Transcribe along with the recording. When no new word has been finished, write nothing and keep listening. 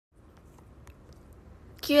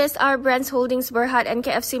QSR Brands Holdings Berhad and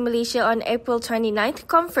KFC Malaysia on April 29th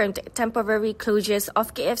confirmed temporary closures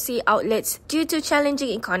of KFC outlets due to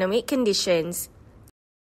challenging economic conditions.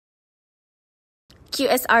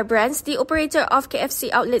 QSR Brands, the operator of KFC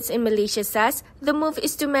outlets in Malaysia, says the move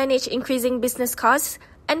is to manage increasing business costs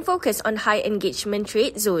and focus on high engagement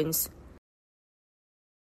trade zones.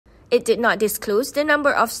 It did not disclose the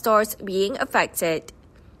number of stores being affected.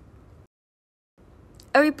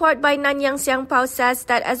 A report by Nanyang Siang Pao says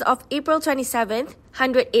that as of April 27th,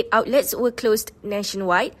 108 outlets were closed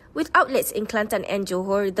nationwide, with outlets in Kelantan and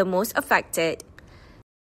Johor the most affected.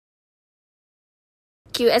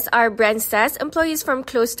 QSR Brands says employees from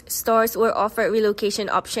closed stores were offered relocation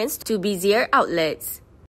options to busier outlets.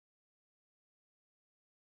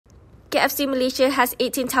 KFC Malaysia has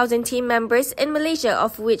 18,000 team members in Malaysia,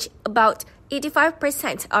 of which about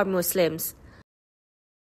 85% are Muslims.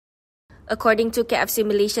 According to KFC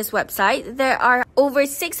Malaysia's website, there are over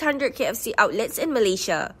 600 KFC outlets in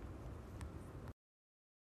Malaysia.